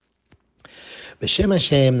B'Shem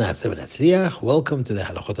Hashem Na'aseh V'Natzliach. Welcome to the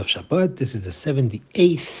Hilchot of Shabbat. This is the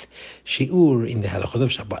 78th Shi'ur in the Hilchot of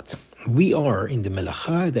Shabbat. We are in the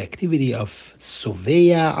Melacha, the activity of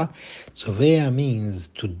Soveya. Soveya means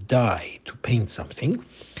to dye, to paint something.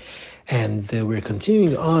 And we're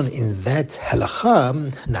continuing on in that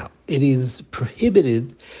halacha. Now, it is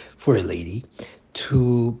prohibited for a lady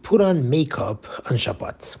to put on makeup on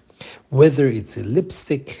Shabbat, whether it's a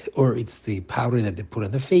lipstick or it's the powder that they put on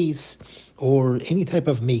the face or any type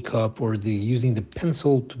of makeup, or the using the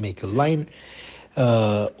pencil to make a line,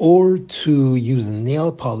 or to use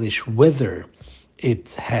nail polish, whether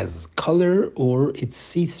it has color or it's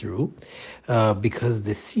see-through, because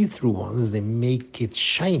the see-through ones, they make it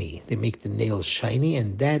shiny. They make the nails shiny,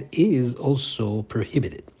 and that is also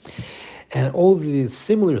prohibited. And all the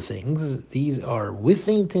similar things, these are with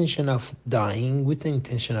the intention of dyeing, with the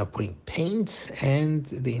intention of putting paint, and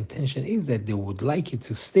the intention is that they would like it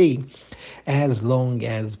to stay as long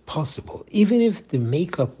as possible. Even if the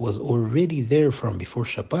makeup was already there from before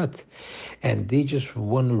Shabbat, and they just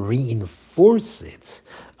want to reinforce it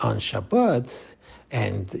on Shabbat,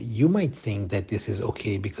 and you might think that this is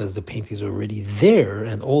okay because the paint is already there,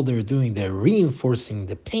 and all they're doing, they're reinforcing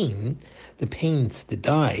the paint, the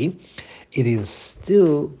dye. It is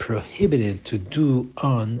still prohibited to do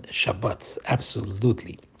on Shabbat,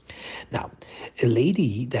 absolutely. Now, a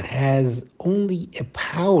lady that has only a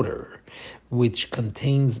powder which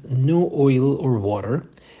contains no oil or water,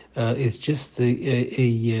 it's just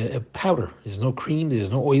a powder. There's no cream, there's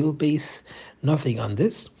no oil base, nothing on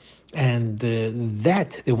this. And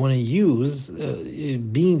that they want to use,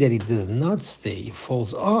 being that it does not stay,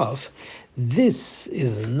 falls off, this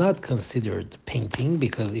is not considered painting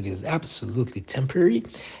because it is absolutely temporary,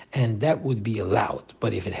 and that would be allowed.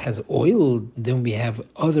 But if it has oil, then we have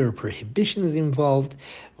other prohibitions involved,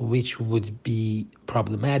 which would be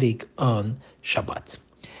problematic on Shabbat.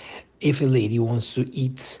 If a lady wants to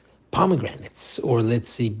eat pomegranates, or let's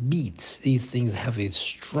say beets, these things have a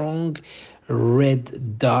strong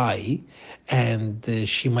red dye, and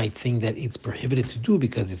she might think that it's prohibited to do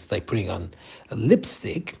because it's like putting on a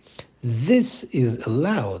lipstick. This is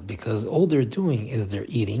allowed because all they're doing is they're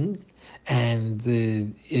eating, and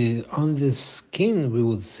on the skin we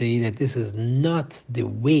would say that this is not the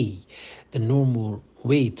normal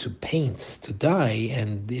way to paint, to dye,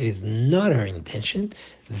 and it is not our intention.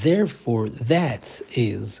 Therefore, that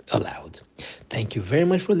is allowed. Thank you very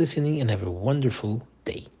much for listening, and have a wonderful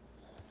day.